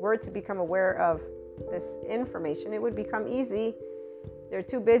they were to become aware of this information, it would become easy. They're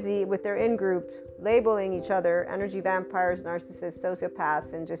too busy with their in-group labeling each other energy vampires, narcissists,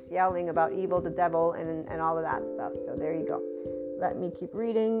 sociopaths, and just yelling about evil, the devil, and all of that stuff. So there you go. Let me keep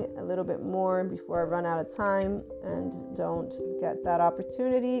reading a little bit more before I run out of time and don't get that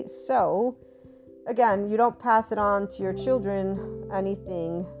opportunity. So again, you don't pass it on to your children,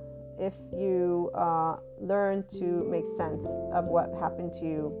 anything, if you learn to make sense of what happened to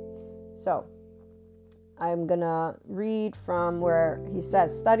you. So I'm going to read from where he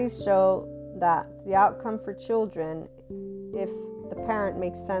says, studies show that the outcome for children, if the parent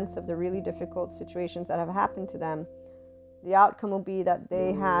makes sense of the really difficult situations that have happened to them, the outcome will be that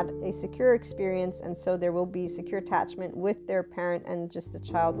they had a secure experience, and so there will be secure attachment with their parent, and just the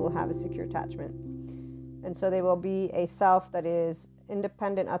child will have a secure attachment. And so they will be a self that is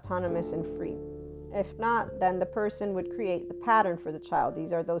independent, autonomous, and free. If not, then the person would create the pattern for the child.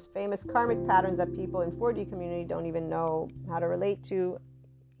 These are those famous karmic patterns that people in 4D community don't even know how to relate to,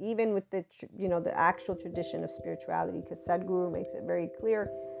 even with the actual tradition of spirituality, because Sadhguru makes it very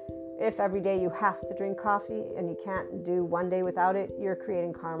clear. If every day you have to drink coffee and you can't do one day without it, you're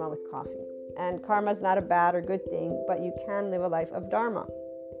creating karma with coffee. And karma is not a bad or good thing, but you can live a life of dharma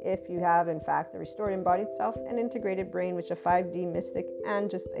if you have, in fact, a restored embodied self, an integrated brain, which a 5D mystic and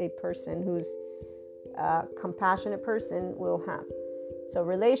just a person who's compassionate person will have. So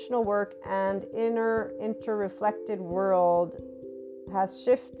relational work and interreflected world has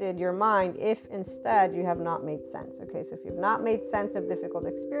shifted your mind if instead you have not made sense. Okay, so if you've not made sense of difficult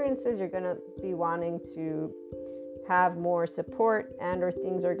experiences, you're going to be wanting to have more support, and or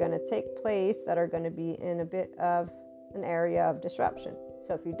things are going to take place that are going to be in a bit of an area of disruption.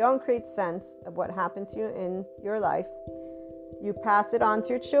 So if you don't create sense of what happened to you in your life, you pass it on to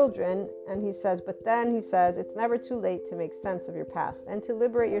your children. And he says, but then he says, it's never too late to make sense of your past and to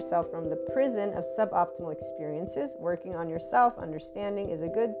liberate yourself from the prison of suboptimal experiences. Working on yourself, understanding is a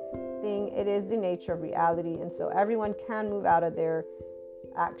good thing. It is the nature of reality. And so everyone can move out of their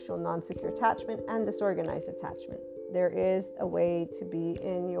actual non-secure attachment and disorganized attachment. There is a way to be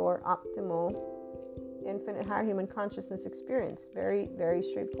in your optimal infinite higher human consciousness experience. Very, very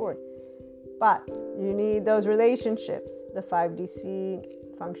straightforward. But you need those relationships, the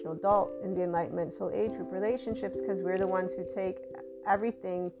 5DC functional adult and the Enlightenment Soul Age Group relationships, because we're the ones who take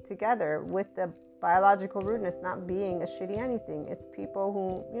everything together with the biological rudeness not being a shitty anything. It's people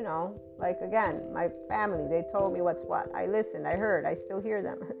who, like, again, my family, they told me what's what. I listened, I heard, I still hear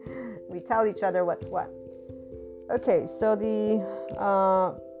them. We tell each other what's what. Okay, so the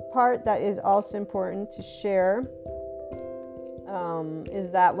part that is also important to share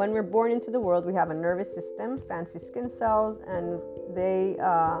is that when we're born into the world, we have a nervous system, fancy skin cells, and they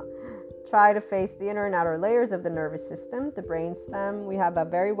try to face the inner and outer layers of the nervous system, the brain stem. We have a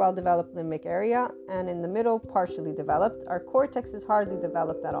very well-developed limbic area, and in the middle, partially developed. Our cortex is hardly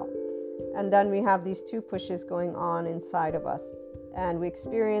developed at all. And then we have these two pushes going on inside of us, and we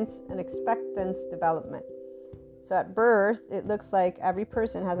experience an expectance development. So at birth, it looks like every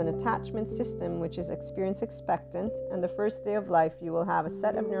person has an attachment system, which is experience expectant. And the first day of life, you will have a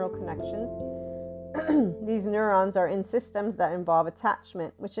set of neural connections. These neurons are in systems that involve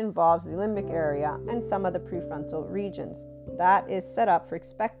attachment, which involves the limbic area and some of the prefrontal regions. That is set up for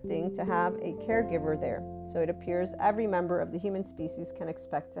expecting to have a caregiver there. So it appears every member of the human species can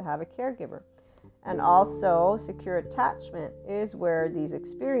expect to have a caregiver. And also, secure attachment is where these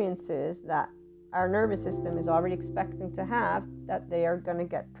experiences that our nervous system is already expecting to have, that they are going to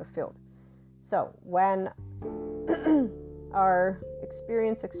get fulfilled. So when our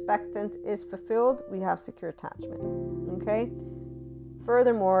experience expectant is fulfilled, we have secure attachment. Okay?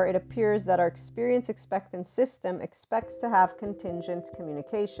 Furthermore, it appears that our experience expectant system expects to have contingent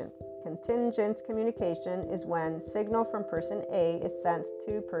communication. Contingent communication is when signal from person A is sent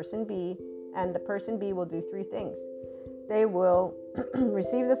to person B, and the person B will do three things. They will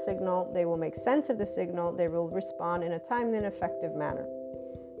receive the signal, they will make sense of the signal, they will respond in a timely and effective manner.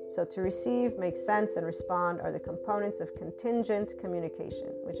 So to receive, make sense, and respond are the components of contingent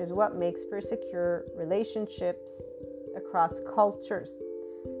communication, which is what makes for secure relationships across cultures.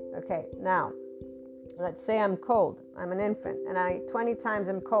 Okay, now, let's say I'm cold. I'm an infant, and I 20 times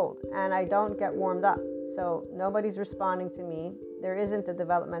am cold, and I don't get warmed up. So nobody's responding to me. There isn't a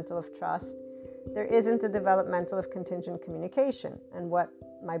developmental of trust. There isn't a developmental of contingent communication. And what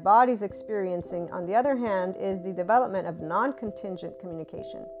my body's experiencing, on the other hand, is the development of non-contingent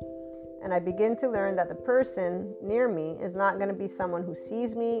communication. And I begin to learn that the person near me is not going to be someone who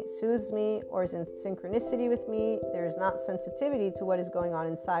sees me, soothes me, or is in synchronicity with me. There is not sensitivity to what is going on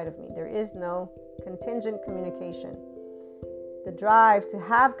inside of me. There is no contingent communication. The drive to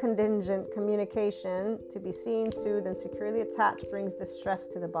have contingent communication, to be seen, soothed, and securely attached, brings distress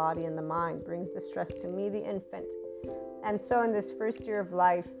to the body and the mind, brings distress to me, the infant. And so in this first year of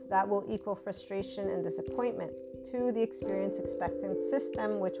life, that will equal frustration and disappointment to the experience expectant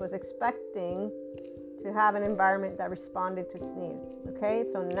system, which was expecting to have an environment that responded to its needs. Okay,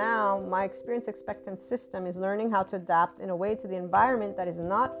 so now my experience expectant system is learning how to adapt in a way to the environment that is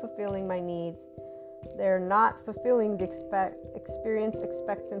not fulfilling my needs. They're not fulfilling the experience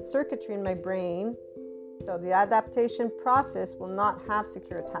expectant circuitry in my brain. So the adaptation process will not have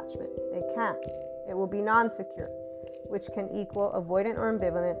secure attachment. It can't. It will be non-secure, which can equal avoidant or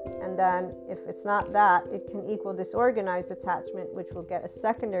ambivalent. And then if it's not that, it can equal disorganized attachment, which will get a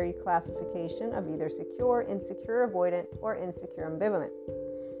secondary classification of either secure, insecure, avoidant, or insecure, ambivalent.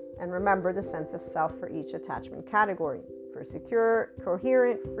 And remember the sense of self for each attachment category. For secure,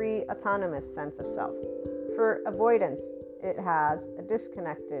 coherent, free, autonomous sense of self. For avoidance, it has a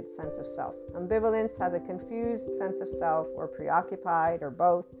disconnected sense of self. Ambivalence has a confused sense of self, or preoccupied, or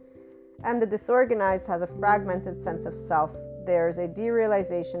both. And the disorganized has a fragmented sense of self. There's a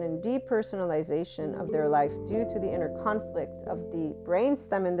derealization and depersonalization of their life due to the inner conflict of the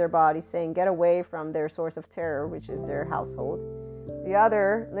brainstem in their body saying, get away from their source of terror, which is their household. The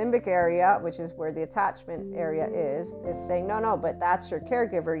other limbic area, which is where the attachment area is saying, no, but that's your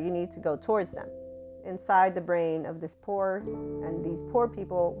caregiver. You need to go towards them. Inside the brain of this poor, and these poor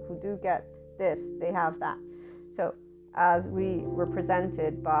people who do get this, they have that. So as we were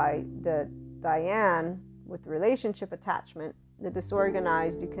presented by the Diane with relationship attachment, the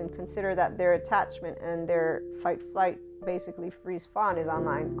disorganized, you can consider that their attachment and their fight-flight, basically freeze-fawn, is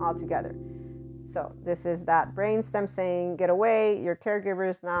online altogether. So this is that brainstem saying, get away, your caregiver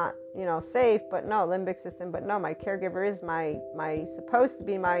is not, safe, but no, limbic system, but no, my caregiver is my supposed to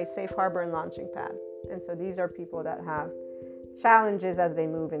be my safe harbor and launching pad. And so these are people that have challenges as they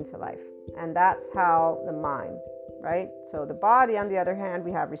move into life. And that's how the mind, right? So the body, on the other hand,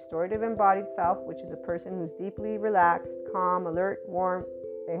 we have restorative embodied self, which is a person who's deeply relaxed, calm, alert, warm.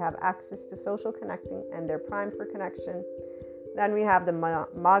 They have access to social connecting and they're primed for connection. Then we have the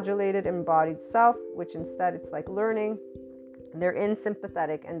modulated embodied self, which instead it's like learning. They're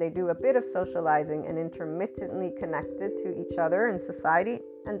insympathetic and they do a bit of socializing and intermittently connected to each other in society.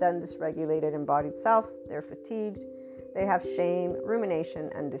 And then dysregulated embodied self, they're fatigued. They have shame, rumination,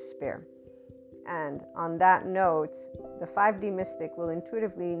 and despair. And on that note, the 5D mystic will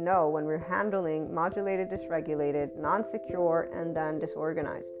intuitively know when we're handling modulated, dysregulated, non-secure, and then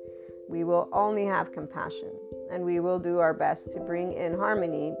disorganized. We will only have compassion, and we will do our best to bring in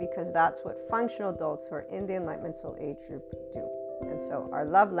harmony, because that's what functional adults who are in the Enlightenment Soul Age Group do. And so our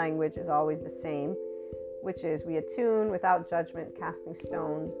love language is always the same, which is we attune without judgment, casting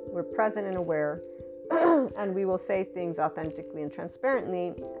stones. We're present and aware, and we will say things authentically and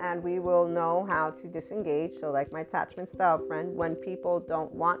transparently, and we will know how to disengage. So like my attachment style friend, when people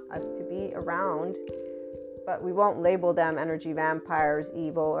don't want us to be around, but we won't label them energy vampires,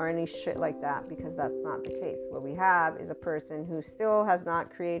 evil, or any shit like that, because that's not the case. What we have is a person who still has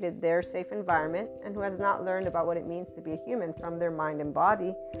not created their safe environment and who has not learned about what it means to be a human from their mind and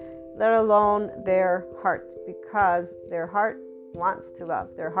body, let alone their heart, because their heart wants to love.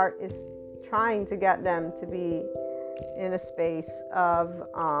 Their heart is trying to get them to be in a space of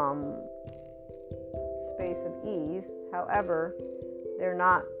ease. However, they're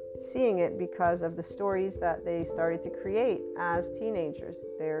not seeing it because of the stories that they started to create as teenagers.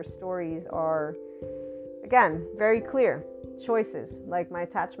 Their stories are, again, very clear choices. Like my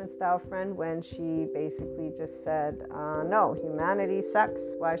attachment style friend, when she basically just said, no, humanity sucks.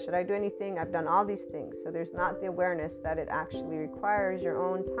 Why should I do anything? I've done all these things. So there's not the awareness that it actually requires your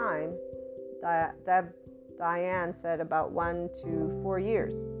own time. Diane said about 1 to 4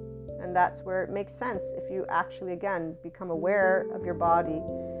 years. And that's where it makes sense. If you actually, again, become aware of your body,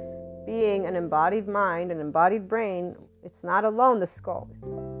 being an embodied mind, an embodied brain, it's not alone the skull.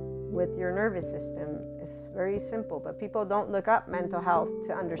 With your nervous system, it's very simple. But people don't look up mental health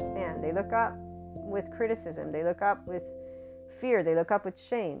to understand. They look up with criticism. They look up with fear. They look up with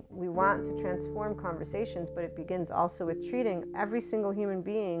shame. We want to transform conversations, but it begins also with treating every single human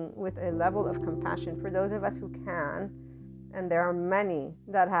being with a level of compassion. For those of us who can, and there are many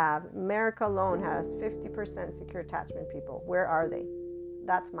that have, America alone has 50% secure attachment people. Where are they?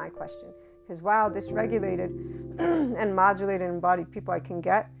 That's my question. Because while dysregulated and modulated embodied people I can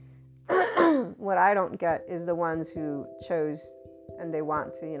get, what I don't get is the ones who chose and they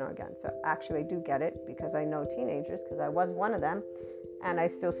want to, again. So actually I do get it because I know teenagers, because I was one of them, and I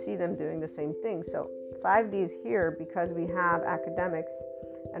still see them doing the same thing. So 5D is here because we have academics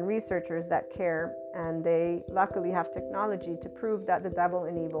and researchers that care, and they luckily have technology to prove that the devil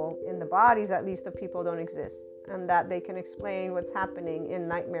and evil in the bodies, at least, of people don't exist, and that they can explain what's happening in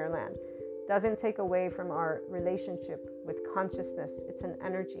nightmare land. Doesn't take away from our relationship with consciousness. It's an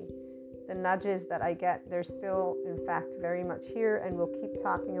energy. The nudges that I get, they're still, in fact, very much here, and we'll keep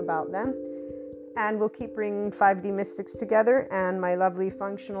talking about them. And we'll keep bringing 5D mystics together and my lovely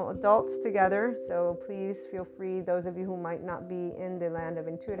functional adults together. So please feel free, those of you who might not be in the land of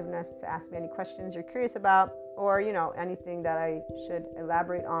intuitiveness, to ask me any questions you're curious about, or, anything that I should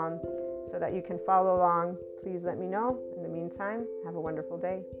elaborate on so that you can follow along. Please let me know. In the meantime, have a wonderful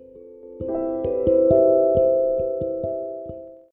day.